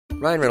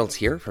Ryan Reynolds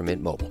here from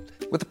Mint Mobile.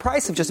 With the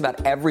price of just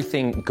about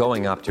everything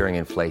going up during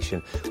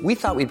inflation, we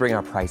thought we'd bring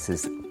our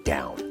prices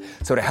down.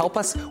 So to help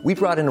us, we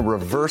brought in a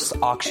reverse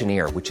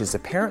auctioneer, which is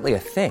apparently a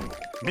thing.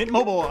 Mint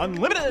Mobile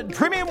Unlimited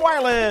Premium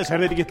Wireless. How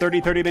to get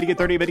 30, 30, bit to get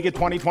 30, bit to get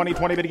 20, 20,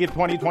 20, bit to get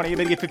 20, 20,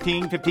 bit to get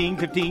 15, 15,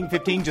 15,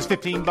 15, just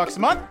 $15 a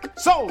month?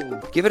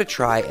 Sold! Give it a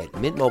try at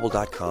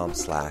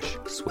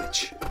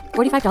mintmobile.com/switch.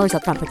 $45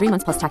 up front for 3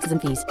 months plus taxes and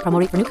fees. Promo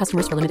rate for new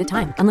customers for limited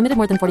time. Unlimited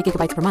more than 40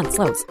 gigabytes per month.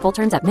 Slows full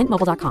terms at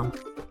mintmobile.com.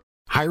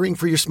 Hiring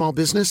for your small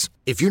business?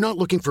 If you're not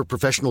looking for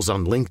professionals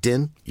on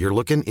LinkedIn, you're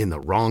looking in the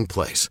wrong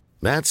place.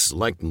 That's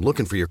like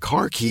looking for your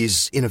car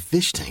keys in a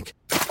fish tank.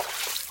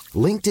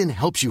 LinkedIn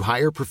helps you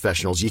hire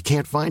professionals you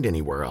can't find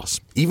anywhere else,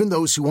 even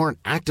those who aren't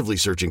actively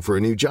searching for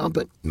a new job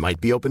but might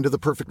be open to the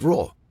perfect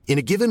role. In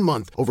a given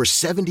month, over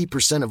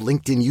 70% of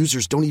LinkedIn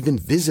users don't even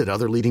visit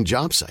other leading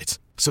job sites.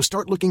 So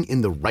start looking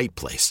in the right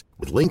place.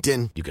 With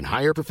LinkedIn, you can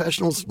hire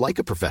professionals like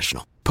a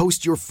professional.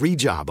 Post your free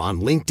job on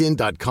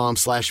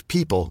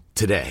linkedin.com/people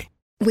today.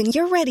 When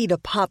you're ready to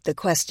pop the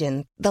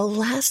question, the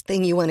last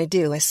thing you want to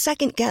do is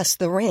second-guess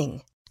the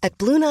ring. At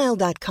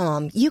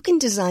BlueNile.com, you can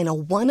design a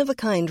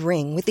one-of-a-kind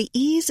ring with the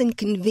ease and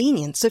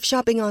convenience of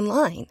shopping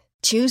online.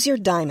 Choose your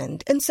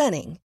diamond and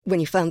setting. When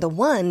you find the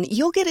one,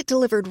 you'll get it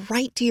delivered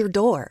right to your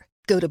door.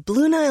 Go to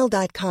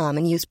BlueNile.com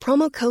and use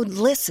promo code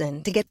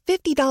LISTEN to get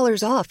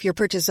 $50 off your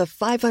purchase of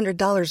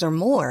 $500 or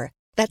more.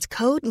 That's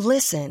code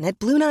LISTEN at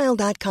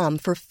BlueNile.com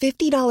for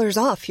 $50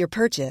 off your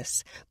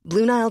purchase.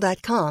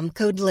 BlueNile.com,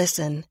 code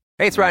LISTEN.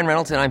 Hey, it's Ryan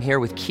Reynolds, and I'm here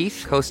with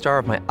Keith, co-star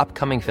of my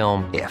upcoming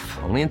film, If,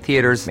 only in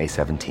theaters May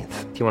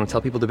 17th. Do you want to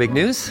tell people the big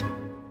news?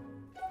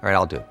 All right,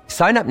 I'll do it.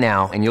 Sign up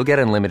now and you'll get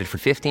unlimited for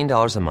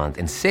 $15 a month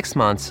and 6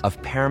 months of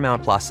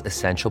Paramount Plus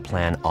Essential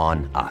Plan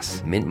on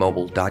us.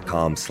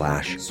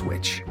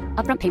 MintMobile.com/switch.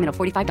 Upfront payment of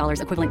 $45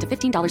 equivalent to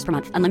 $15 per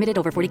month. Unlimited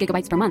over 40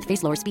 gigabytes per month.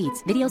 Face lower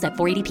speeds. Videos at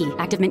 480p.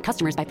 Active Mint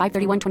customers by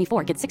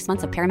 531.24 get 6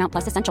 months of Paramount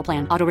Plus Essential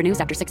Plan. Auto renews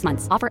after 6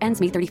 months. Offer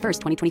ends May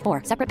 31st,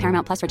 2024. Separate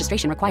Paramount Plus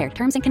registration required.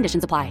 Terms and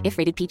conditions apply if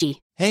rated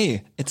PG.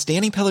 Hey, it's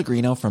Danny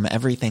Pellegrino from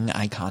Everything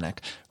Iconic.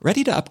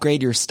 Ready to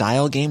upgrade your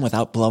style game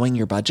without blowing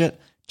your budget?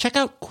 Check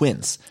out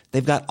Quince.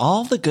 They've got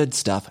all the good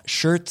stuff,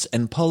 shirts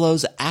and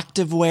polos,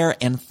 activewear,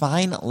 and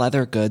fine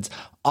leather goods,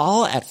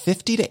 all at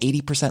 50 to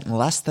 80%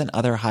 less than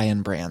other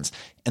high-end brands.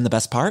 And the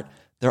best part?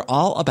 They're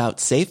all about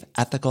safe,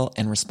 ethical,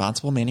 and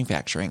responsible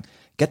manufacturing.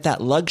 Get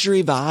that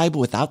luxury vibe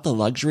without the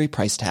luxury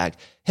price tag.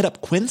 Hit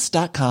up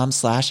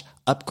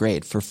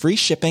quince.com/upgrade for free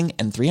shipping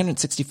and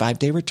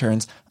 365-day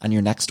returns on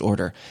your next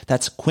order.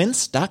 That's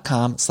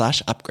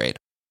quince.com/upgrade.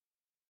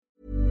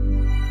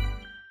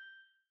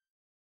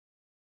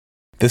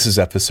 This is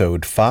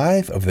episode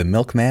 5 of The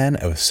Milkman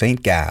of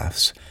St.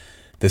 Gaff's.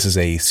 This is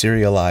a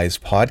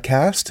serialized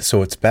podcast,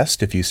 so it's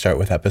best if you start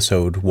with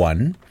episode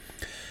 1.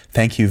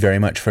 Thank you very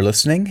much for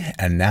listening,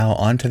 and now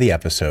on to the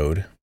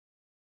episode.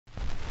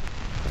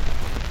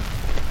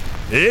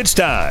 It's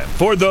time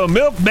for The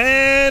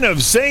Milkman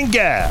of St.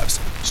 Gaff's,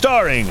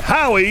 starring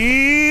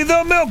Howie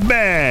the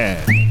Milkman.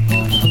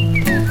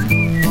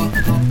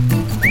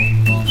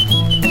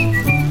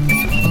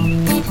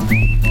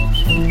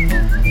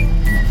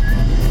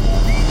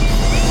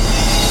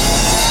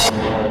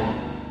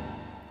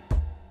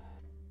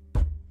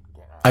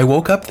 I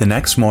woke up the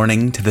next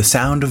morning to the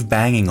sound of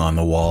banging on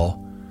the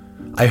wall.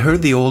 I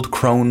heard the old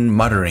crone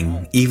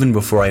muttering even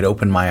before I'd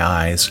opened my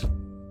eyes.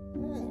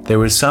 There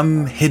was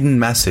some hidden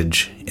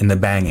message in the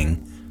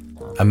banging,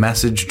 a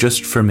message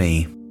just for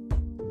me.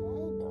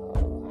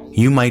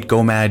 You might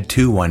go mad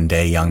too one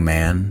day, young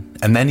man,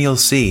 and then you'll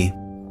see.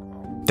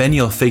 Then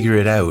you'll figure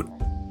it out.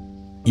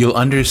 You'll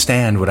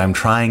understand what I'm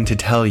trying to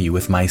tell you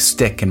with my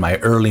stick and my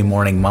early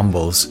morning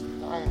mumbles.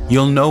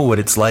 You'll know what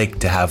it's like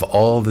to have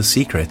all the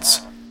secrets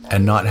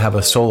and not have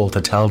a soul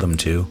to tell them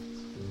to.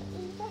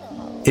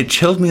 It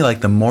chilled me like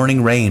the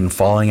morning rain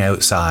falling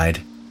outside.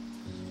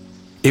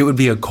 It would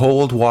be a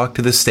cold walk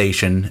to the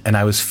station, and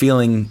I was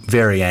feeling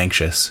very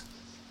anxious.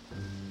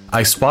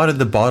 I spotted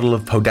the bottle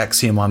of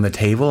Podexium on the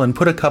table and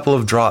put a couple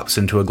of drops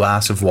into a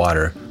glass of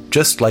water,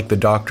 just like the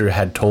doctor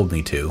had told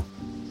me to.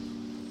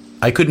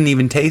 I couldn't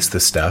even taste the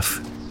stuff.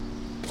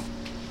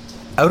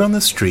 Out on the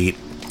street,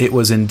 it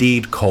was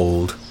indeed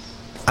cold.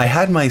 I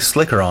had my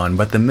slicker on,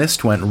 but the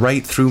mist went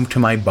right through to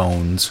my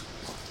bones.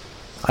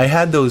 I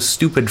had those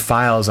stupid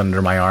files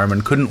under my arm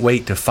and couldn't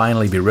wait to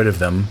finally be rid of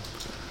them.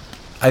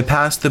 I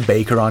passed the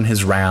baker on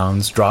his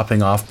rounds,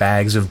 dropping off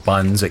bags of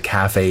buns at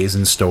cafes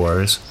and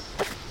stores.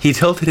 He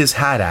tilted his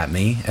hat at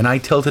me, and I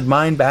tilted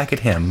mine back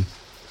at him.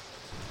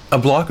 A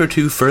block or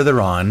two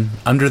further on,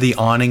 under the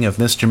awning of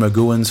Mr.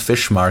 McGowan's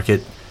fish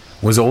market,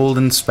 was old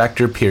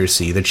Inspector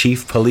Piercy, the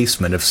chief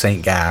policeman of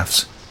St.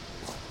 Gaff's.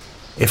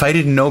 If I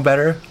didn't know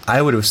better,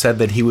 I would have said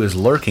that he was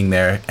lurking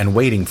there and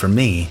waiting for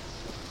me.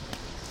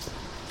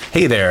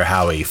 Hey there,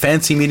 Howie.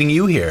 Fancy meeting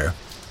you here.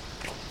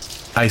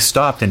 I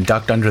stopped and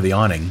ducked under the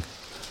awning.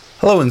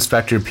 Hello,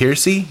 Inspector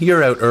Piercy.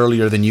 You're out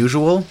earlier than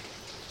usual.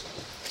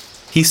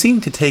 He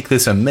seemed to take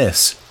this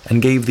amiss and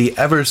gave the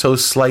ever so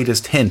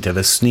slightest hint of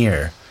a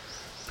sneer.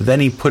 But then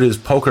he put his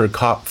poker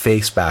cop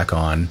face back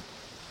on.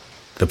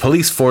 The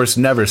police force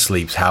never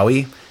sleeps,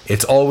 Howie.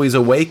 It's always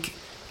awake,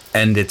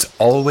 and it's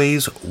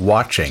always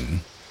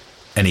watching.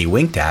 And he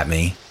winked at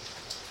me.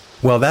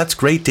 Well, that's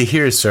great to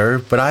hear, sir,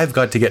 but I've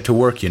got to get to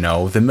work, you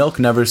know. The milk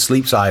never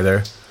sleeps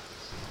either.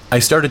 I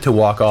started to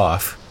walk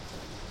off.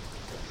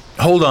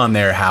 Hold on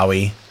there,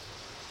 Howie.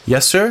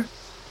 Yes, sir?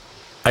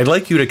 I'd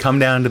like you to come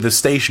down to the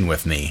station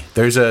with me.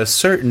 There's a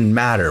certain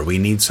matter we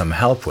need some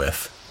help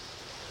with.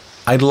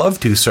 I'd love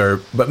to,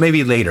 sir, but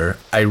maybe later.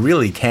 I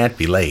really can't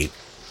be late.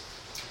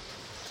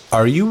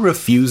 Are you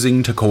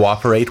refusing to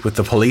cooperate with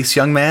the police,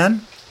 young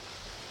man?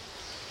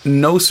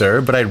 No,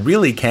 sir, but I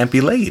really can't be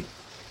late.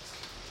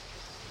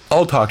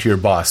 I'll talk to your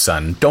boss,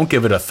 son. Don't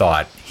give it a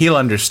thought. He'll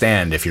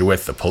understand if you're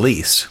with the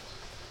police.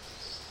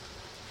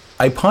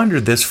 I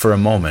pondered this for a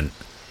moment,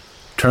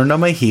 turned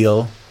on my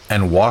heel,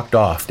 and walked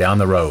off down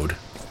the road.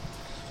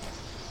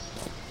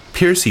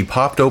 Piercy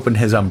popped open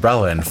his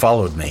umbrella and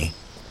followed me.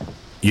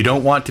 You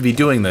don't want to be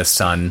doing this,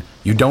 son.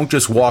 You don't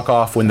just walk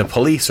off when the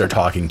police are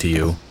talking to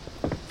you.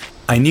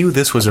 I knew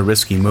this was a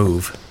risky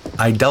move.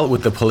 I dealt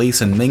with the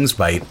police in Ming's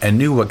Bite and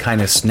knew what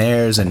kind of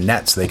snares and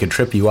nets they could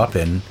trip you up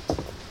in.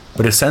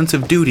 But a sense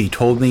of duty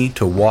told me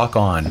to walk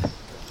on.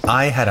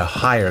 I had a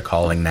higher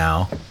calling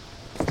now.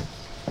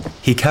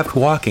 He kept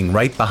walking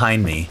right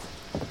behind me.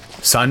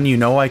 Son, you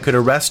know I could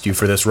arrest you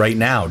for this right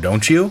now,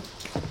 don't you?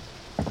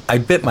 I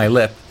bit my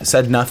lip,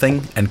 said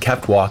nothing, and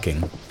kept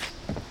walking.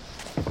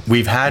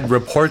 We've had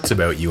reports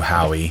about you,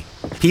 Howie.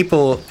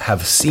 People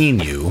have seen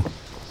you.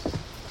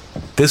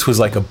 This was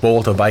like a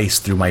bolt of ice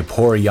through my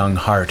poor young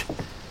heart.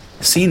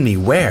 Seen me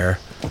where?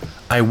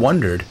 I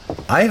wondered.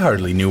 I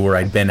hardly knew where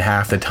I'd been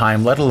half the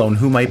time, let alone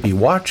who might be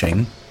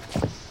watching.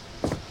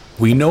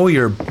 We know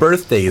your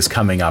birthday is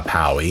coming up,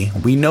 Howie.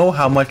 We know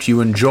how much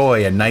you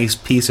enjoy a nice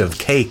piece of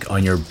cake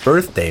on your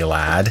birthday,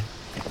 lad.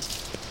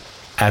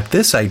 At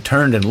this, I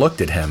turned and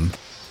looked at him.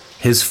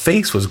 His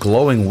face was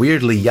glowing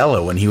weirdly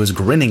yellow and he was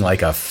grinning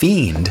like a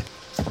fiend.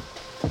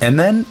 And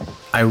then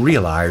I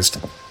realized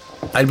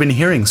I'd been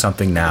hearing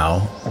something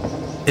now.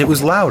 It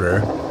was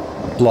louder.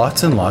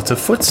 Lots and lots of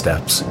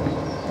footsteps.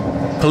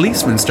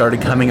 Policemen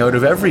started coming out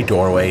of every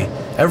doorway,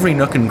 every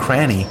nook and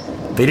cranny.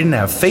 They didn't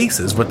have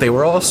faces, but they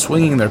were all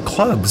swinging their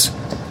clubs.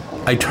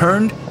 I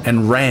turned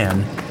and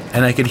ran,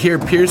 and I could hear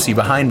Piercy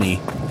behind me.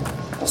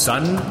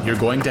 Son, you're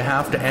going to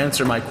have to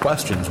answer my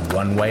questions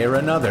one way or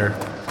another.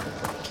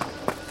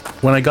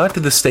 When I got to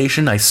the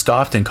station, I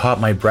stopped and caught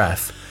my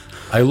breath.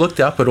 I looked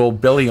up at old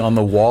Billy on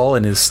the wall,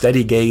 and his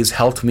steady gaze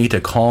helped me to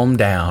calm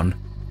down.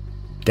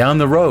 Down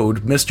the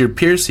road, Mr.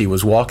 Piercy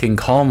was walking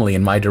calmly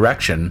in my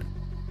direction,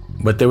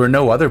 but there were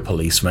no other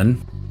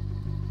policemen.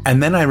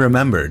 And then I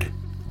remembered.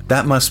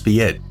 That must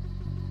be it.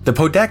 The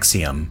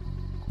Podexium.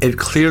 It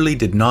clearly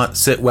did not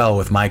sit well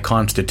with my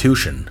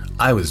constitution.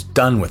 I was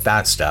done with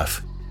that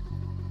stuff.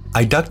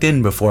 I ducked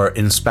in before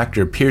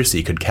Inspector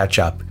Piercy could catch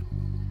up.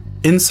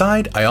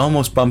 Inside, I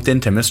almost bumped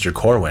into Mr.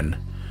 Corwin.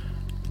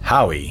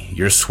 Howie,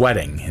 you're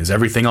sweating. Is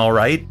everything all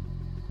right?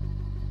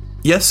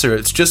 Yes, sir.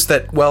 It's just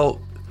that,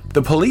 well,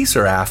 the police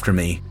are after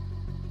me.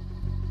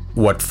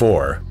 What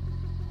for?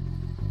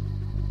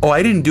 Oh,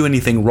 I didn't do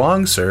anything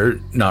wrong, sir.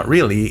 Not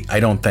really, I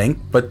don't think,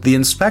 but the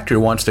inspector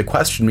wants to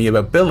question me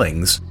about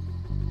Billings.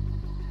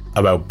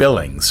 About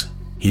Billings?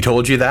 He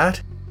told you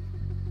that?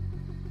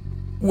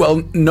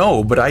 Well,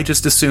 no, but I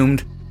just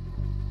assumed...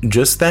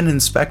 Just then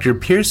Inspector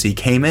Piercy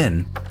came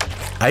in.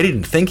 I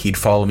didn't think he'd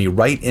follow me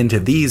right into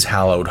these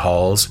hallowed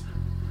halls.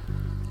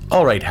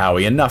 All right,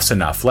 Howie, enough's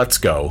enough. Let's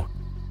go.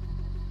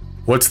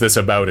 What's this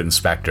about,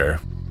 Inspector?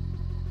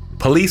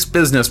 Police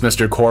business,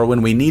 Mr.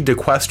 Corwin. We need to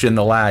question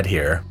the lad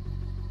here.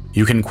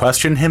 You can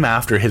question him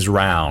after his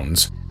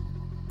rounds.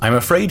 I'm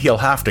afraid he'll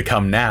have to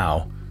come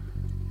now.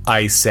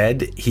 I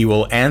said he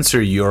will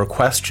answer your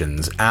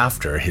questions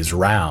after his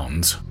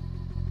rounds.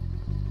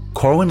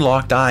 Corwin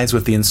locked eyes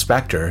with the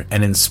inspector,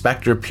 and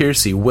Inspector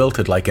Piercy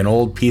wilted like an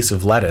old piece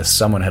of lettuce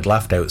someone had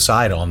left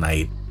outside all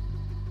night.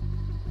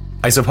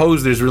 I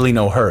suppose there's really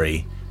no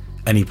hurry,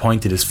 and he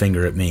pointed his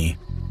finger at me.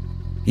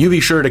 You be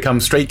sure to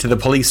come straight to the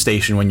police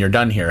station when you're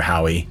done here,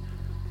 Howie.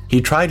 He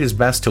tried his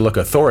best to look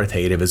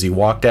authoritative as he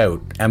walked out,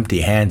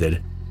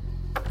 empty-handed.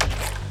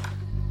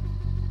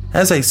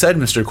 As I said,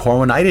 Mr.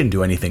 Corwin, I didn't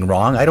do anything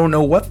wrong. I don't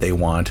know what they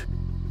want.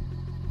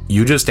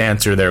 You just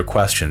answer their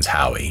questions,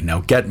 Howie.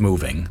 Now get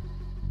moving.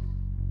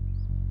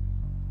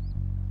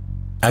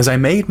 As I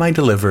made my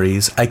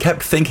deliveries, I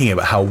kept thinking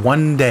about how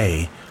one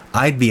day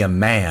I'd be a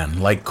man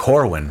like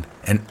Corwin,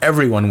 and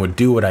everyone would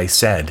do what I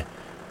said.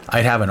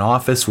 I'd have an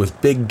office with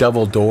big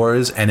double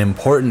doors, and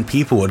important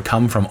people would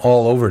come from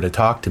all over to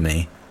talk to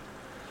me.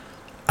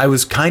 I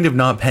was kind of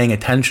not paying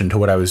attention to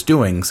what I was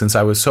doing since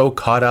I was so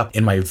caught up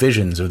in my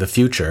visions of the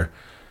future,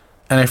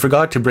 and I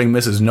forgot to bring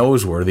Mrs.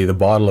 Noseworthy the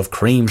bottle of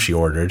cream she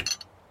ordered.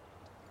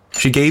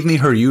 She gave me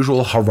her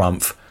usual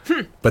harumph,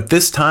 but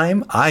this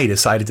time I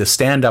decided to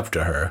stand up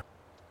to her.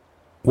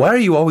 Why are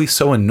you always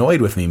so annoyed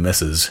with me,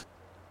 Mrs.?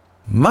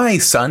 My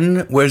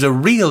son wears a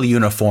real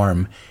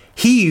uniform.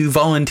 He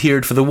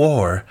volunteered for the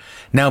war.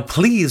 Now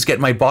please get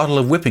my bottle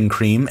of whipping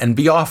cream and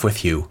be off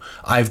with you.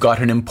 I've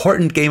got an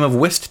important game of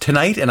whist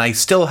tonight and I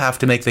still have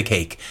to make the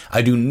cake.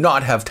 I do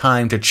not have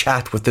time to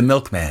chat with the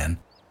milkman.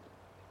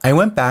 I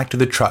went back to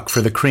the truck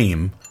for the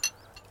cream.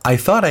 I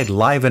thought I'd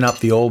liven up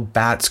the old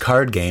Bats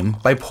card game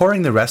by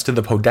pouring the rest of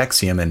the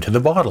Podexium into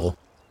the bottle.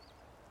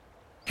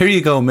 Here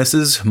you go,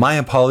 missus. My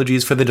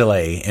apologies for the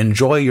delay.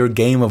 Enjoy your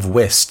game of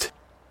whist.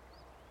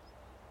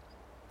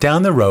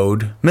 Down the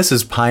road,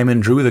 Mrs.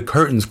 Pyman drew the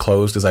curtains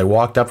closed as I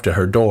walked up to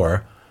her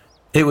door.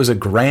 It was a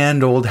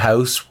grand old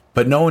house,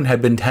 but no one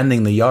had been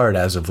tending the yard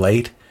as of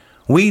late.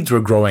 Weeds were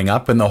growing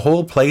up and the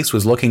whole place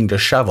was looking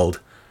disheveled.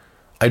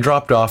 I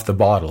dropped off the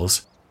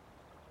bottles.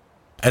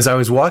 As I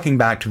was walking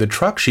back to the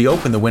truck, she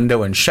opened the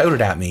window and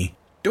shouted at me,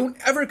 "Don't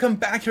ever come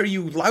back here,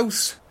 you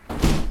louse!"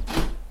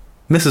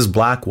 Mrs.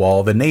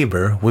 Blackwall, the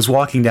neighbor, was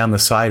walking down the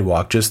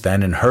sidewalk just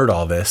then and heard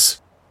all this.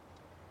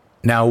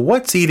 "Now,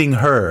 what's eating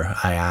her?"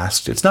 I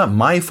asked. "It's not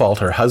my fault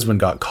her husband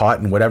got caught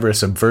in whatever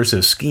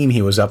subversive scheme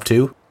he was up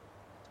to."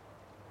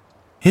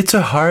 "It's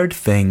a hard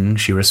thing,"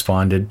 she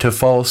responded, "to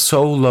fall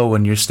so low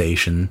in your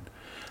station.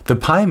 The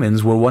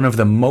Pymans were one of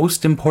the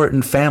most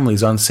important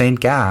families on St.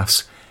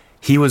 Gaff's.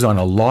 He was on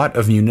a lot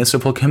of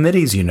municipal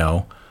committees, you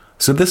know,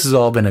 so this has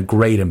all been a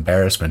great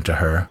embarrassment to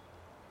her."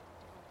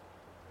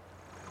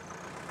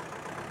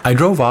 I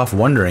drove off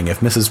wondering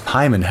if Mrs.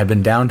 Pyman had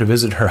been down to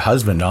visit her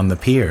husband on the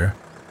pier.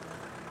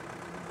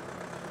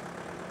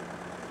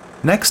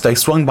 Next, I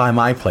swung by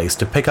my place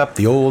to pick up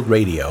the old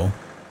radio.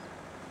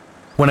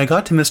 When I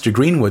got to Mr.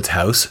 Greenwood's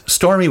house,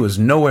 Stormy was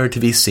nowhere to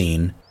be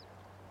seen.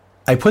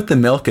 I put the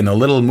milk in the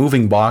little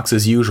moving box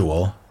as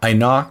usual. I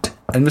knocked,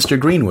 and Mr.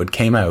 Greenwood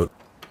came out.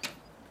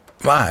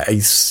 I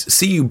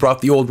see you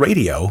brought the old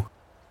radio.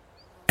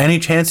 Any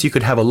chance you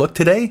could have a look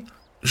today?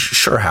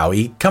 Sure,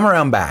 Howie. Come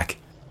around back.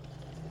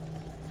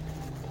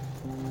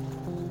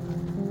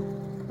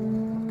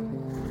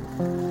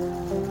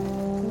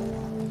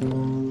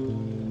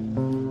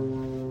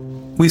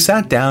 We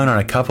sat down on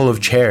a couple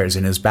of chairs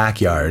in his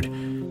backyard.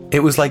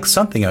 It was like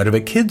something out of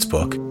a kid's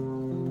book.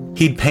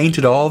 He'd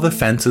painted all the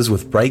fences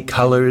with bright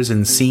colors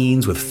and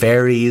scenes with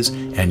fairies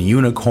and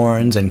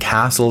unicorns and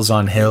castles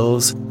on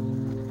hills.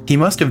 He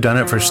must have done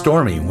it for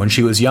Stormy when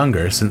she was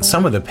younger, since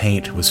some of the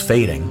paint was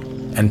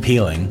fading and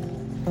peeling.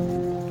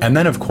 And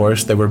then, of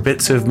course, there were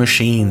bits of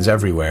machines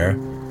everywhere.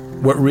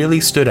 What really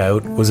stood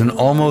out was an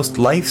almost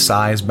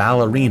life-size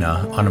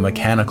ballerina on a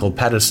mechanical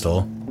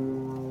pedestal.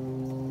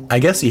 I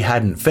guess he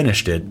hadn't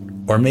finished it,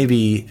 or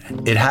maybe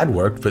it had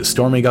worked, but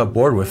Stormy got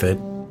bored with it.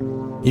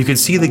 You could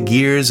see the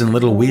gears and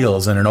little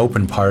wheels in an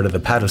open part of the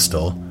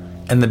pedestal,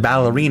 and the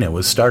ballerina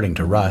was starting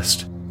to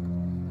rust.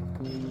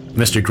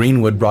 Mr.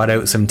 Greenwood brought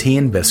out some tea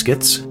and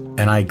biscuits,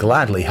 and I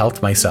gladly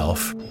helped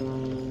myself.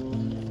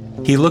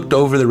 He looked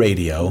over the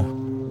radio.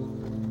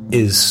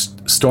 "Is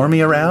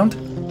Stormy around?"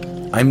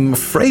 "I'm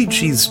afraid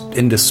she's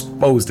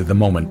indisposed at the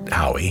moment,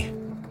 Howie."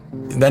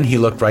 Then he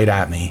looked right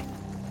at me.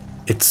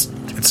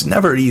 It's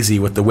never easy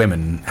with the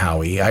women,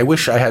 Howie. I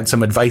wish I had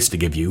some advice to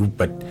give you,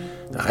 but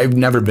I've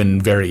never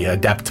been very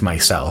adept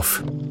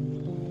myself."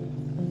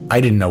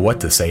 I didn't know what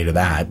to say to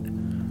that.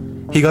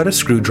 He got a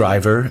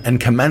screwdriver and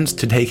commenced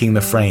to taking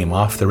the frame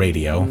off the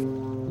radio.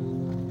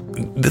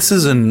 "This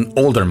is an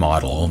older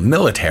model,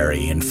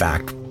 military, in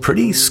fact,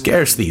 pretty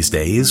scarce these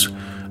days.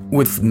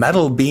 With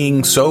metal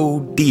being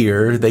so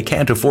dear, they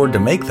can't afford to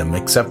make them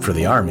except for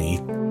the army.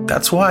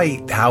 That's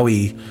why,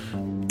 Howie,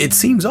 it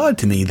seems odd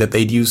to me that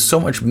they'd use so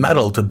much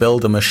metal to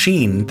build a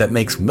machine that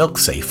makes milk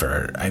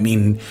safer. I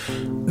mean,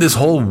 this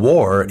whole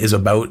war is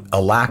about a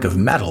lack of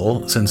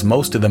metal, since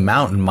most of the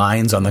mountain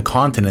mines on the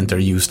continent are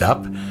used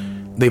up.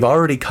 They've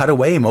already cut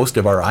away most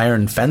of our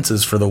iron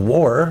fences for the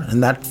war,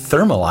 and that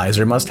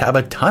thermalizer must have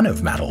a ton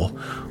of metal.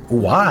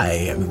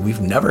 Why? I mean, we've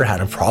never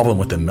had a problem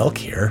with the milk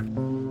here."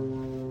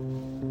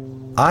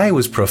 I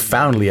was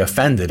profoundly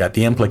offended at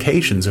the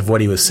implications of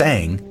what he was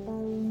saying,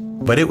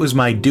 but it was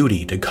my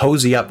duty to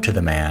cozy up to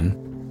the man.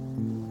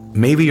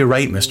 "Maybe you're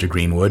right, Mr.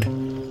 Greenwood.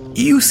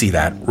 You see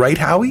that, right,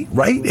 Howie?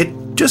 Right? It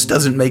just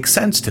doesn't make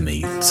sense to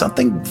me.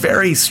 Something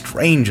very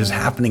strange is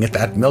happening at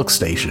that milk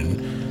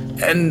station.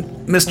 And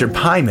Mr.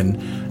 Pyman,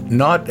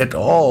 not at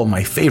all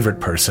my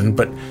favorite person,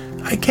 but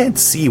I can't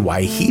see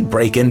why he'd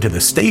break into the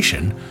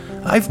station.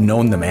 I've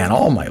known the man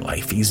all my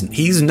life.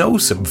 He's no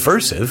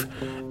subversive.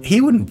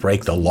 He wouldn't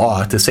break the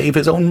law to save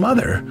his own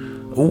mother.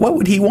 What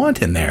would he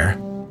want in there?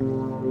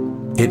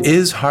 It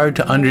is hard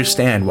to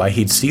understand why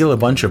he'd steal a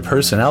bunch of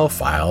personnel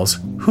files.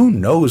 Who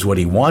knows what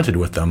he wanted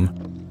with them?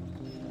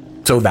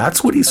 So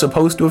that's what he's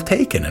supposed to have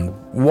taken, and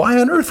why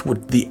on earth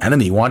would the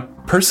enemy want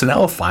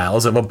personnel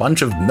files of a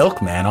bunch of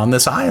milkmen on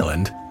this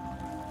island?"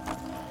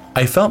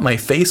 I felt my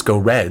face go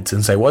red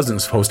since I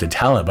wasn't supposed to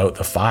tell him about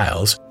the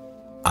files.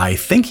 I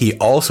think he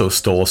also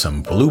stole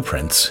some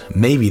blueprints.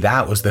 Maybe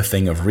that was the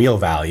thing of real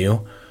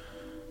value.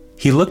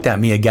 He looked at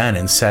me again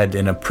and said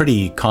in a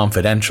pretty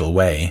confidential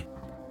way,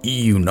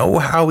 "You know,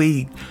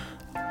 Howie,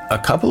 a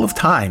couple of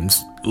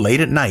times,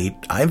 late at night,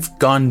 I've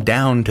gone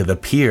down to the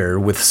pier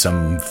with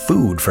some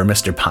food for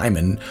Mr.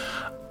 Pyman.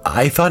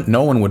 I thought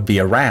no one would be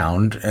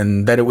around,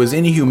 and that it was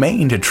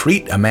inhumane to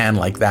treat a man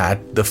like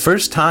that. The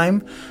first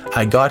time,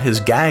 I got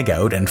his gag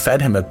out and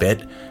fed him a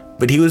bit,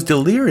 but he was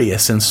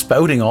delirious and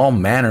spouting all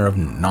manner of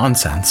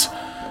nonsense.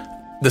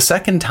 The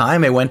second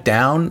time I went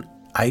down,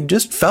 I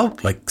just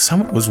felt like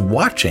someone was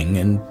watching,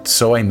 and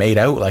so I made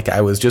out like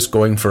I was just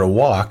going for a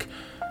walk.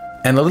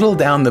 And a little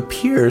down the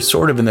pier,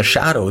 sort of in the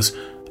shadows,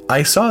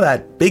 I saw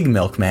that big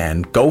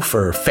milkman,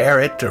 Gopher,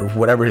 Ferret, or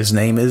whatever his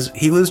name is.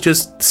 He was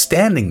just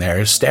standing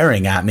there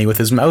staring at me with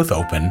his mouth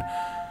open.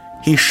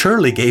 He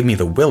surely gave me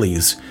the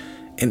willies.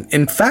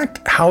 In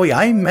fact, Howie,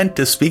 I meant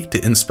to speak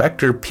to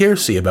Inspector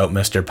Piercy about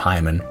Mr.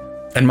 Pyman,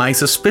 and my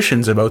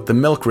suspicions about the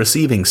milk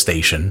receiving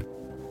station.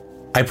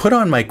 I put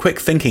on my quick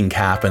thinking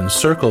cap and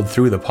circled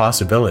through the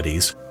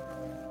possibilities.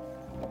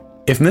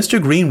 If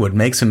Mr. Greenwood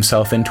makes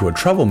himself into a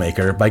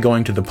troublemaker by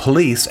going to the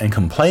police and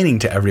complaining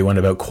to everyone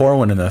about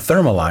Corwin and the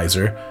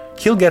thermalizer,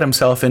 he'll get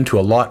himself into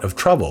a lot of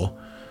trouble.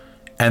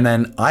 And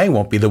then I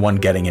won't be the one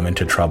getting him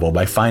into trouble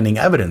by finding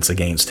evidence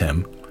against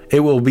him. It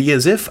will be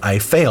as if I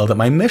failed at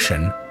my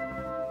mission.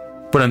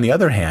 But on the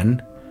other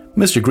hand,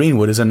 Mr.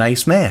 Greenwood is a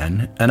nice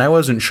man, and I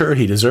wasn't sure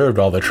he deserved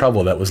all the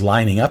trouble that was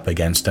lining up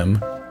against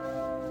him.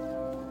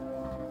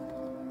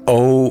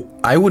 Oh,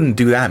 I wouldn't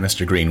do that,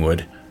 Mr.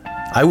 Greenwood.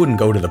 I wouldn't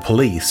go to the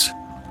police.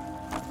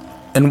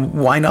 And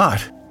why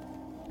not?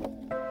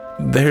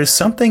 There's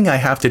something I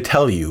have to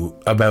tell you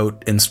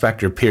about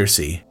Inspector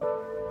Piercy.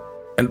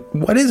 And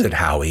what is it,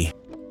 Howie?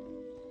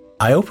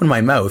 I opened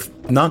my mouth,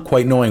 not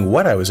quite knowing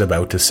what I was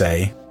about to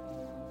say.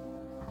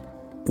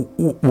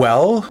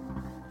 Well,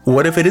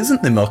 what if it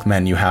isn't the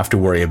milkmen you have to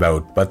worry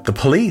about, but the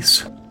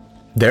police?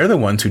 They're the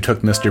ones who took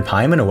Mr.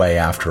 Pyman away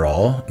after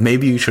all.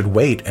 Maybe you should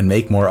wait and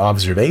make more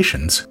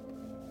observations.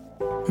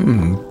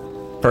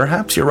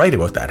 Perhaps you're right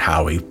about that,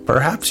 Howie.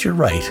 Perhaps you're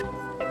right.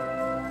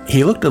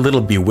 He looked a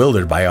little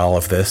bewildered by all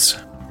of this.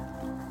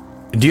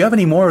 Do you have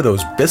any more of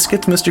those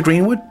biscuits, Mr.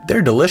 Greenwood?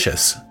 They're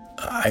delicious.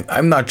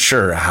 I'm not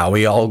sure,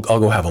 Howie. I'll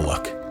go have a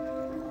look.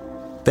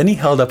 Then he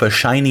held up a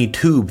shiny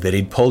tube that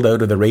he'd pulled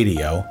out of the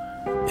radio.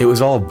 It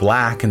was all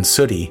black and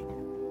sooty.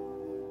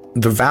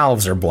 The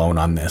valves are blown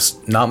on this.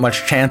 Not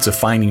much chance of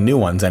finding new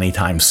ones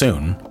anytime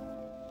soon.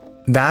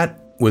 That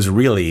was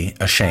really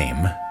a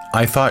shame.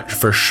 I thought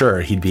for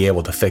sure he'd be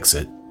able to fix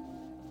it.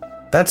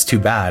 That's too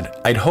bad.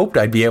 I'd hoped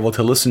I'd be able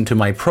to listen to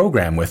my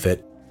program with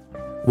it.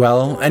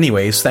 Well,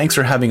 anyways, thanks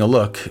for having a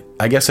look.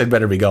 I guess I'd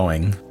better be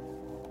going.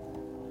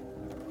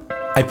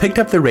 I picked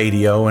up the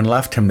radio and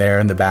left him there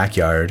in the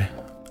backyard.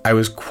 I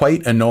was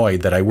quite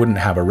annoyed that I wouldn't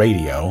have a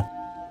radio.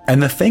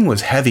 And the thing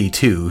was heavy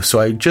too, so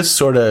I just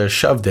sorta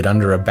shoved it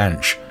under a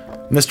bench.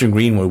 Mr.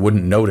 Greenwood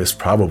wouldn't notice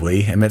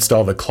probably, amidst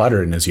all the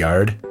clutter in his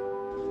yard.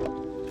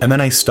 And then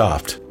I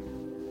stopped.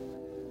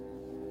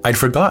 I'd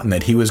forgotten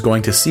that he was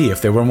going to see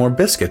if there were more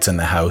biscuits in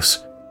the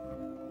house.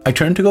 I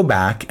turned to go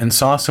back and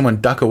saw someone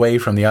duck away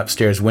from the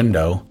upstairs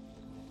window.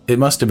 It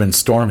must have been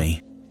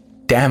Stormy.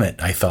 Damn it,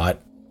 I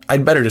thought.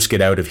 I'd better just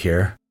get out of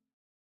here.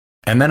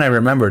 And then I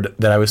remembered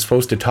that I was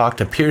supposed to talk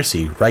to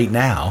Piercy right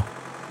now.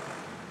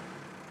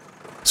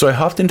 So I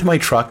hopped into my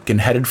truck and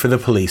headed for the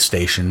police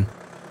station.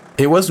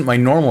 It wasn't my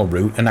normal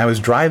route, and I was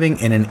driving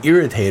in an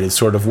irritated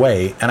sort of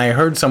way, and I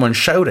heard someone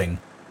shouting,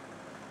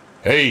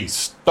 "Hey,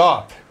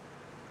 stop!"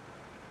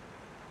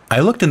 I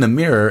looked in the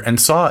mirror and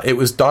saw it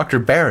was Dr.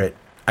 Barrett.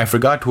 I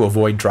forgot to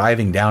avoid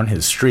driving down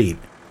his street.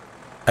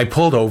 I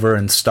pulled over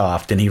and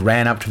stopped, and he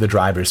ran up to the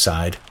driver's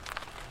side.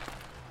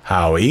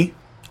 "Howie,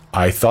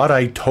 I thought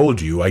I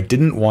told you I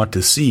didn't want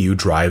to see you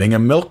driving a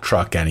milk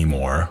truck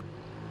anymore."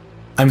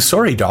 "I'm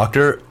sorry,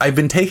 Doctor. I've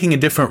been taking a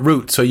different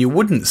route so you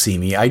wouldn't see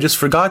me. I just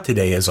forgot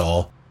today is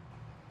all."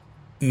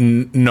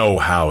 No,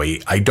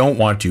 Howie, I don't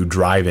want you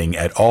driving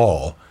at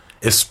all,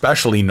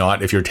 especially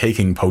not if you're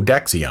taking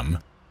Podexium."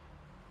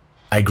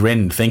 I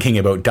grinned, thinking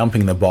about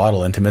dumping the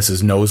bottle into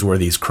Mrs.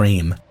 Noseworthy's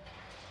cream.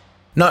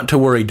 "Not to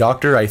worry,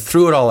 Doctor. I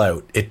threw it all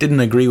out. It didn't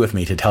agree with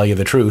me, to tell you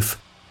the truth."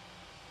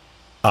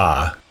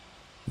 "Ah,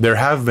 there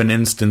have been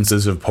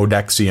instances of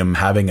Podexium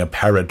having a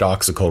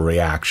paradoxical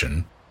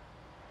reaction."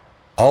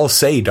 "I'll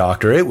say,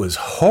 Doctor, it was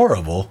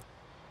horrible."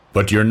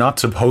 "But you're not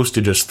supposed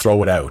to just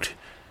throw it out.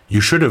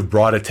 You should have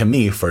brought it to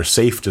me for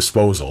safe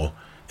disposal.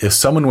 If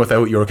someone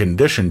without your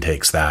condition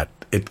takes that,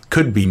 it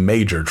could be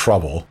major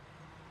trouble."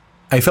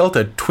 I felt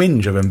a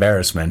twinge of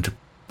embarrassment,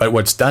 but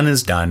what's done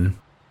is done.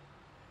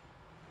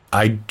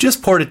 "I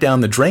just poured it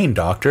down the drain,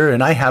 Doctor,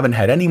 and I haven't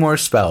had any more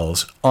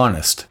spells,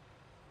 honest."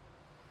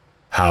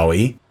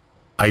 "Howie,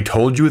 I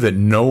told you that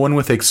no one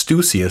with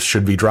extusius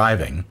should be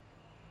driving.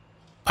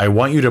 I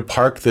want you to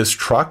park this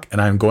truck, and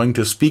I'm going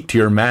to speak to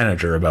your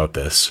manager about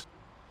this."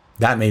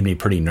 That made me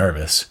pretty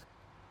nervous.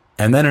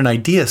 And then an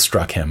idea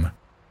struck him.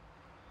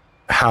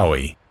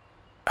 "Howie,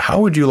 how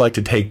would you like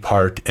to take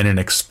part in an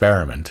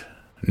experiment?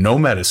 No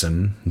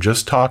medicine,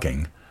 just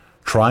talking,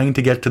 trying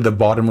to get to the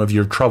bottom of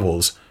your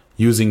troubles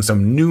using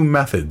some new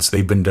methods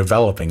they've been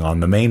developing on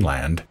the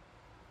mainland."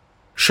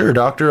 "Sure,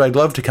 Doctor, I'd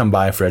love to come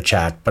by for a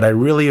chat, but I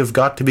really have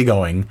got to be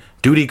going.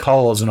 Duty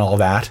calls and all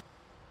that."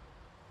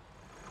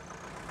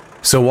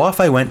 So off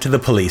I went to the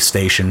police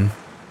station.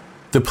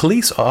 The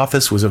police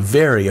office was a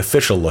very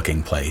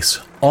official-looking place,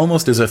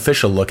 almost as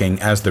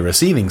official-looking as the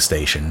receiving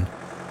station.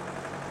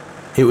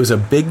 It was a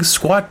big,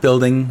 squat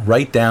building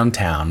right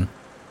downtown.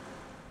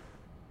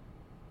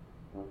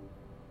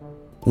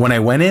 When I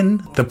went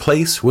in, the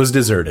place was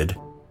deserted.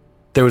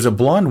 There was a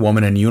blonde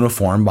woman in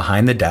uniform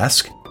behind the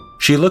desk.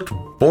 She looked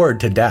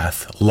bored to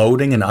death,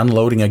 loading and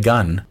unloading a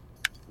gun.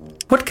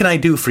 "What can I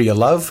do for you,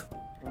 love?"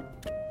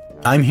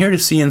 "I'm here to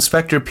see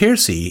Inspector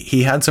Piercy.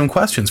 He had some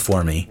questions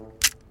for me."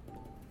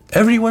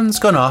 "Everyone's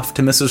gone off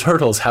to Mrs.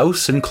 Hurtle's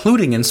house,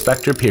 including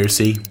Inspector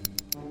Piercy."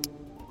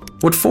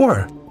 "What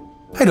for?"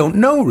 "I don't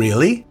know,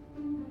 really."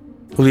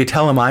 "Will you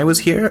tell him I was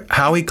here?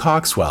 Howie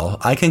Coxwell.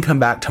 I can come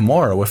back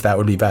tomorrow if that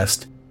would be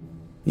best."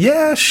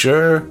 "Yeah,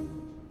 sure."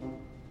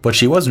 But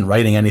she wasn't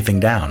writing anything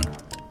down.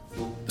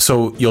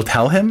 "So you'll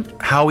tell him?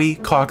 Howie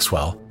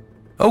Coxwell."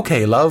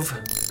 "Okay, love."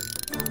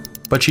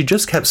 But she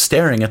just kept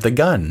staring at the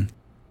gun.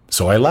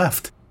 So I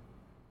left.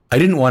 I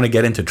didn't want to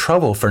get into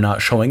trouble for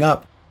not showing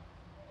up.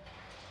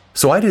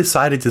 So I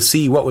decided to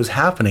see what was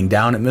happening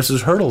down at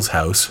Mrs. Hurtle's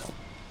house.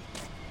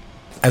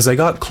 As I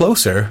got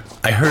closer,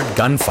 I heard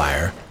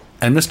gunfire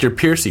and Mr.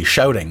 Piercy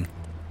shouting,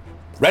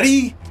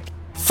 "Ready?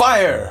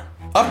 Fire!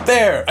 Up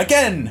there!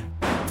 Again!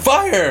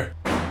 Fire!"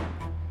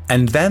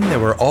 And then there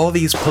were all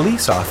these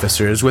police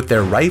officers with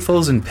their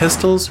rifles and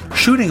pistols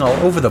shooting all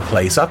over the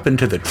place, up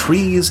into the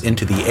trees,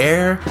 into the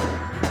air.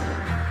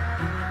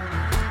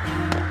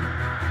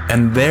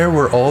 And there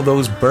were all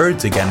those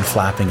birds again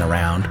flapping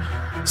around.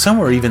 Some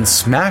were even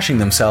smashing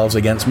themselves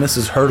against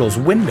Mrs. Hurtle's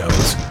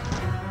windows.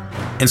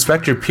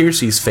 Inspector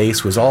Piercy's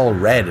face was all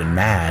red and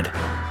mad.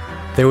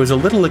 There was a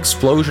little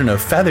explosion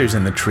of feathers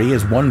in the tree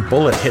as one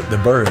bullet hit the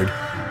bird.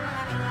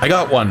 "I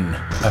got one,"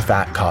 a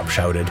fat cop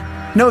shouted.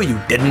 "No, you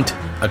didn't,"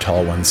 a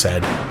tall one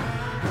said.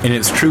 And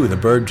it's true, the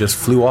bird just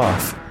flew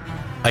off.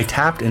 I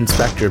tapped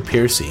Inspector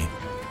Piercy.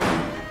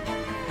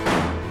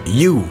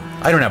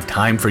 I don't have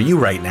time for you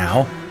right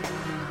now."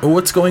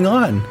 "What's going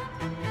on?"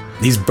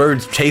 "These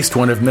birds chased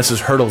one of Mrs.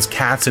 Hurtle's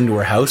cats into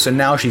her house, and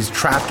now she's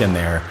trapped in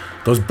there.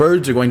 Those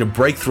birds are going to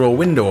break through a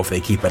window if they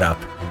keep it up.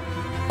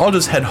 I'll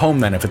just head home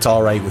then if it's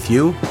all right with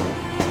you."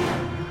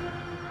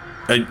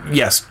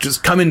 Yes,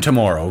 just come in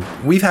tomorrow.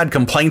 We've had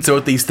complaints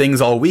about these things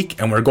all week,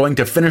 and we're going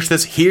to finish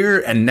this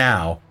here and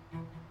now."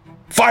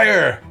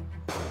 "Fire!"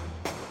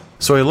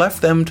 So I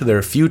left them to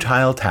their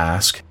futile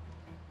task.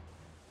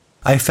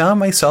 I found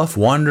myself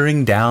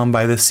wandering down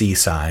by the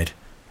seaside.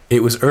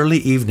 It was early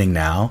evening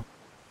now.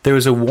 There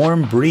was a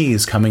warm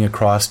breeze coming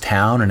across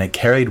town, and it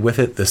carried with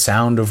it the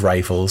sound of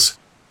rifles.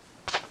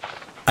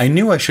 I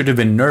knew I should have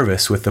been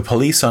nervous with the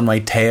police on my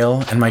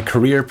tail and my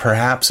career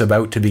perhaps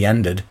about to be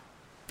ended.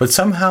 But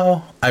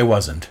somehow, I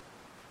wasn't.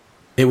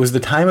 It was the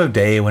time of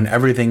day when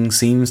everything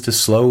seems to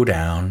slow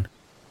down,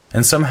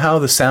 and somehow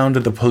the sound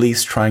of the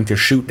police trying to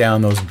shoot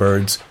down those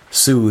birds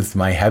soothed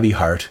my heavy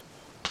heart.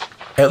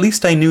 At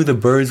least I knew the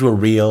birds were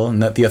real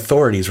and that the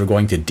authorities were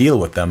going to deal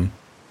with them.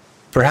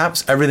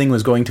 Perhaps everything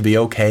was going to be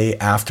okay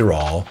after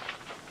all.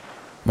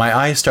 My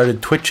eyes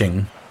started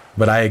twitching,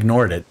 but I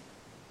ignored it.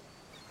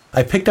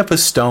 I picked up a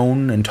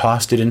stone and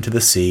tossed it into the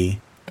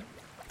sea.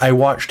 I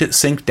watched it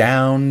sink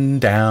down,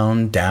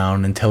 down,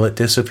 down until it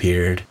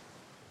disappeared.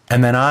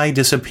 And then I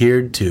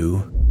disappeared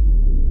too.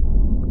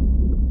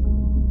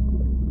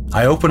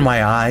 I opened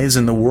my eyes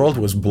and the world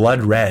was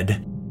blood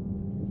red.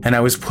 And I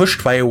was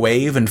pushed by a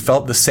wave and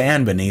felt the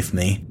sand beneath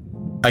me.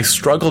 I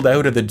struggled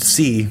out of the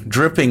sea,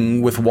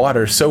 dripping with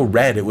water so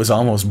red it was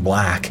almost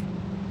black.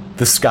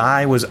 The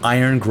sky was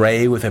iron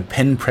gray with a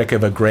pinprick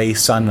of a gray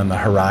sun on the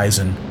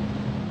horizon.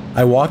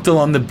 I walked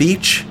along the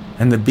beach,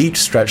 and the beach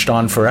stretched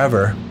on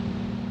forever.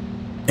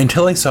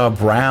 Until I saw a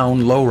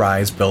brown,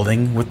 low-rise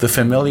building with the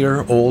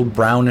familiar old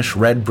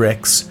brownish-red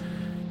bricks.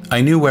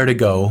 I knew where to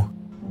go.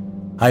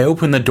 I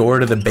opened the door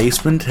to the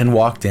basement and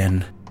walked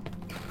in.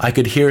 I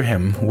could hear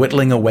him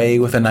whittling away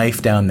with a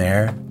knife down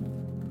there.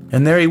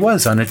 And there he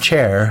was on a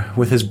chair,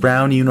 with his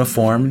brown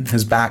uniform,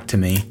 his back to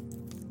me.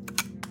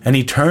 And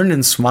he turned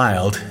and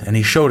smiled, and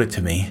he showed it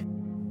to me.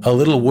 A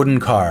little wooden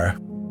car.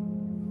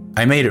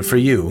 "I made it for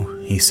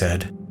you," he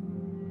said.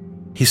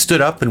 He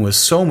stood up and was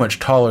so much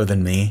taller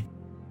than me.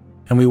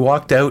 And we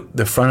walked out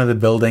the front of the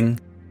building,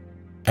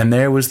 and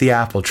there was the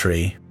apple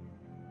tree.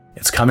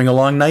 "It's coming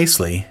along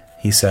nicely,"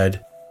 he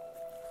said.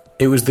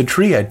 It was the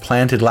tree I'd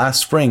planted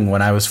last spring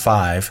when I was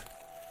 5.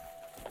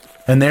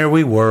 And there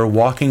we were,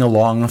 walking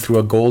along through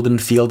a golden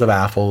field of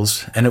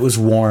apples, and it was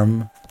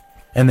warm,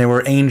 and there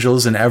were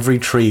angels in every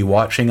tree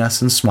watching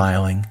us and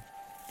smiling.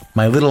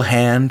 My little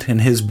hand in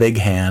his big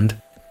hand,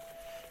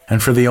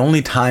 and for the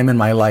only time in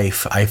my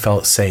life I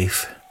felt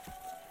safe.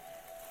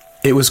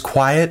 It was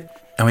quiet,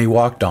 and we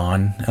walked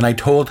on, and I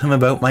told him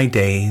about my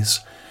days,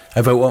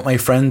 about what my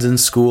friends in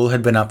school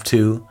had been up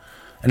to,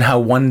 and how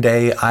one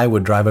day I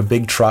would drive a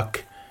big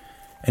truck.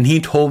 And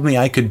he told me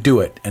I could do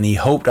it, and he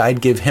hoped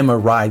I'd give him a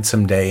ride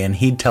someday, and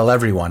he'd tell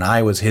everyone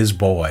I was his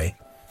boy.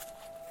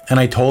 And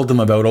I told him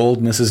about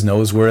old Mrs.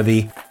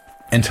 Noseworthy,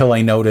 until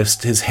I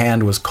noticed his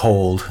hand was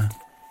cold,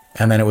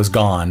 and then it was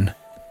gone,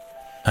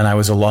 and I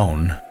was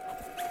alone.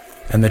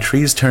 and the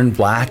trees turned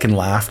black and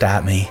laughed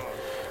at me.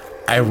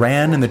 I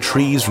ran and the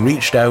trees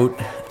reached out,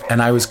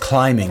 and I was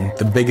climbing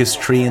the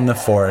biggest tree in the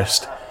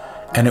forest,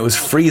 and it was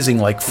freezing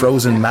like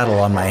frozen metal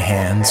on my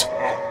hands.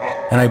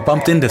 And I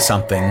bumped into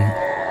something,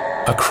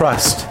 a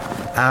crust,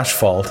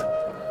 asphalt.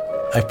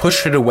 I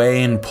pushed it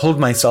away and pulled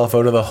myself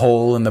out of the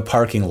hole in the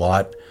parking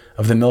lot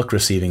of the milk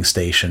receiving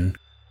station.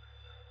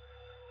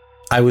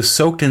 I was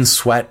soaked in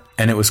sweat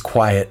and it was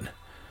quiet.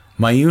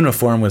 My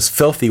uniform was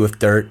filthy with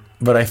dirt,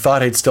 but I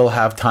thought I'd still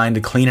have time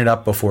to clean it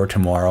up before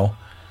tomorrow.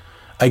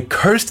 I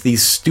cursed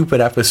these stupid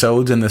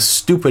episodes and the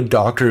stupid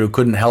doctor who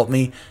couldn't help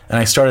me, and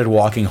I started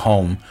walking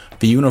home,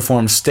 the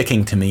uniform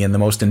sticking to me in the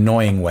most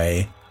annoying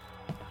way.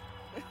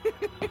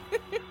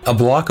 A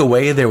block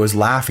away there was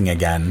laughing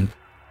again,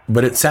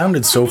 but it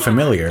sounded so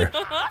familiar.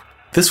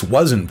 This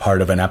wasn't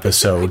part of an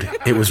episode,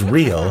 it was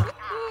real.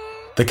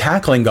 The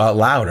cackling got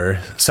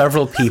louder,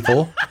 several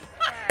people,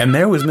 and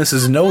there was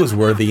Mrs.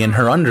 Noseworthy in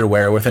her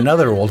underwear with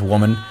another old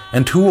woman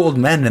and two old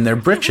men in their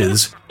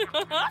breeches.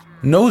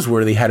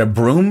 Noseworthy had a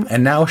broom,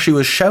 and now she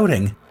was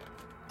shouting,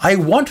 "I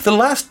want the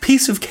last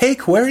piece of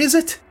cake, where is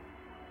it?"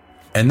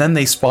 And then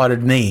they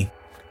spotted me.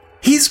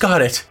 "He's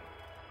got it!"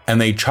 And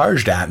they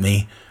charged at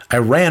me. I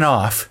ran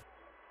off.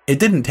 It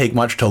didn't take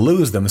much to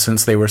lose them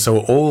since they were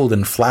so old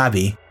and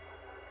flabby.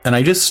 And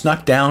I just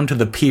snuck down to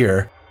the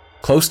pier,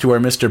 close to where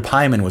Mr.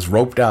 Pyman was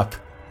roped up.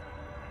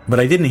 But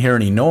I didn't hear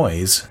any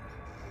noise,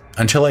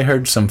 until I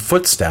heard some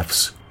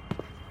footsteps.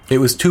 It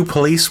was two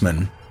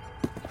policemen,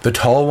 the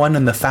tall one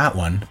and the fat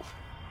one.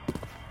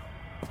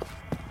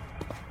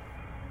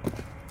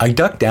 I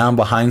ducked down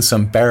behind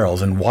some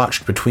barrels and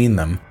watched between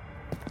them.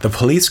 The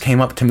police came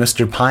up to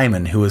Mr.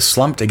 Pyman, who was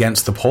slumped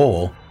against the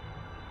pole.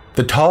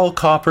 The tall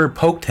copper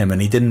poked him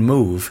and he didn't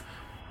move.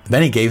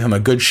 Then he gave him a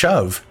good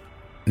shove.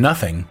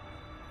 Nothing.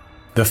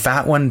 The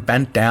fat one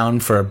bent down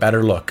for a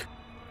better look.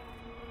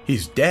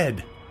 "He's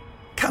dead.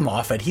 Come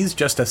off it, he's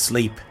just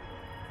asleep."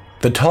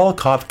 The tall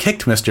cop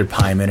kicked Mr.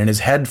 Pyman and his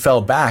head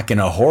fell back in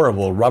a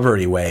horrible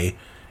rubbery way.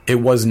 It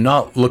was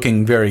not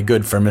looking very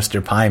good for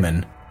Mr.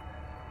 Pyman.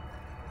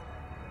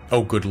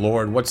 "Oh, good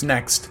Lord, what's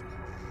next?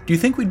 Do you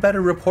think we'd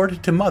better report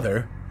it to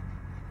Mother?"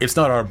 "It's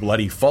not our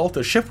bloody fault.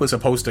 A ship was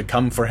supposed to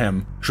come for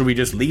him. Should we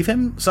just leave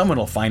him? Someone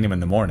will find him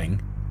in the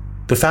morning."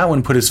 The fat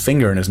one put his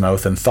finger in his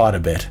mouth and thought a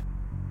bit.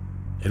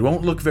 "It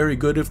won't look very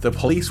good if the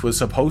police was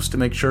supposed to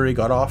make sure he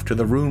got off to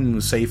the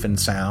room safe and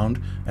sound,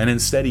 and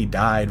instead he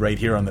died right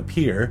here on the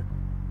pier.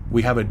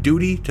 We have a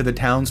duty to the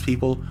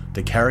townspeople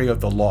to carry out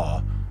the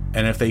law,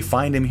 and if they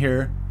find him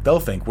here, they'll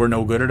think we're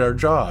no good at our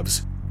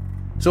jobs.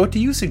 So what do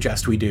you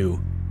suggest we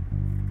do?"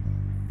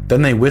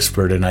 Then they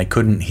whispered and I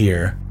couldn't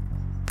hear.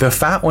 The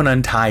fat one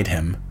untied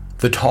him.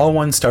 The tall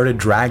one started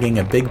dragging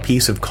a big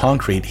piece of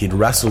concrete he'd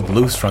wrestled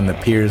loose from the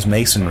pier's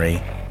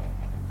masonry.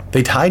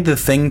 They tied the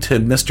thing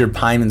to Mr.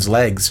 Pyman's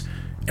legs,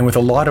 and with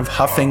a lot of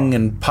huffing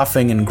and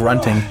puffing and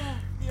grunting,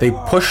 they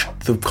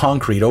pushed the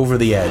concrete over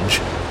the edge.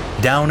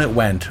 Down it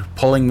went,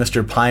 pulling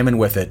Mr. Pyman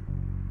with it.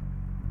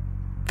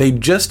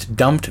 They'd just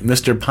dumped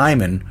Mr.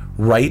 Pyman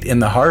right in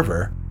the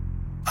harbor.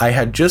 I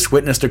had just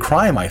witnessed a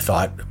crime, I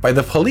thought, by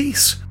the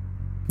police.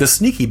 The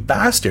sneaky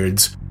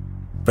bastards.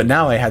 But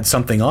now I had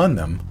something on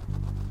them.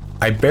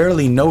 I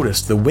barely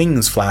noticed the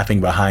wings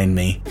flapping behind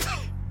me.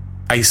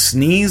 I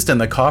sneezed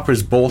and the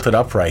coppers bolted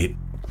upright.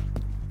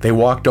 They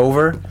walked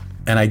over,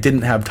 and I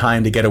didn't have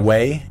time to get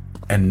away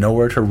and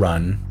nowhere to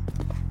run.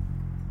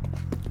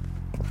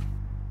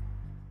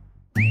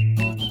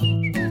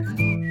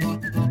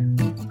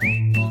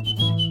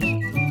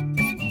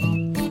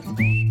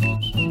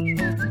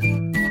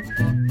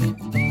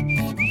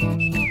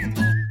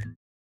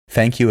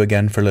 Thank you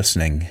again for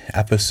listening.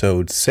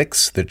 Episode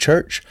 6, The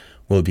Church,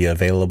 will be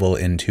available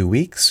in 2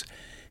 weeks.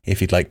 If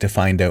you'd like to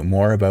find out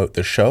more about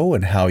the show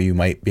and how you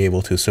might be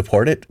able to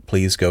support it,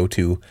 please go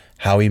to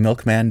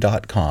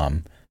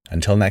howiemilkman.com.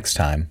 Until next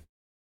time.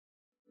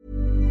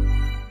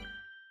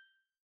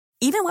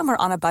 Even when we're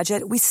on a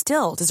budget, we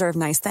still deserve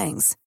nice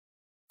things.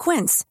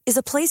 Quince is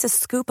a place to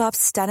scoop up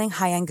stunning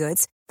high-end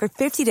goods for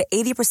 50 to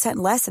 80%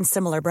 less than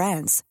similar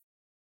brands.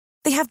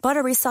 They have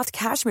buttery soft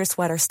cashmere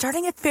sweaters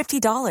starting at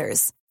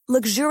 $50,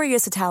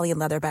 luxurious Italian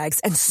leather bags,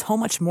 and so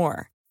much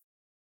more.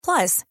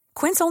 Plus,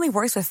 Quince only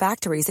works with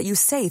factories that use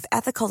safe,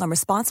 ethical, and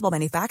responsible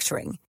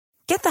manufacturing.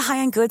 Get the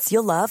high-end goods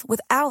you'll love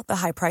without the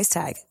high price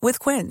tag with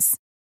Quince.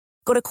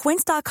 Go to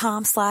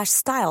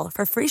quince.com/style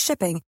for free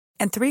shipping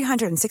and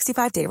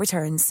 365-day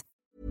returns.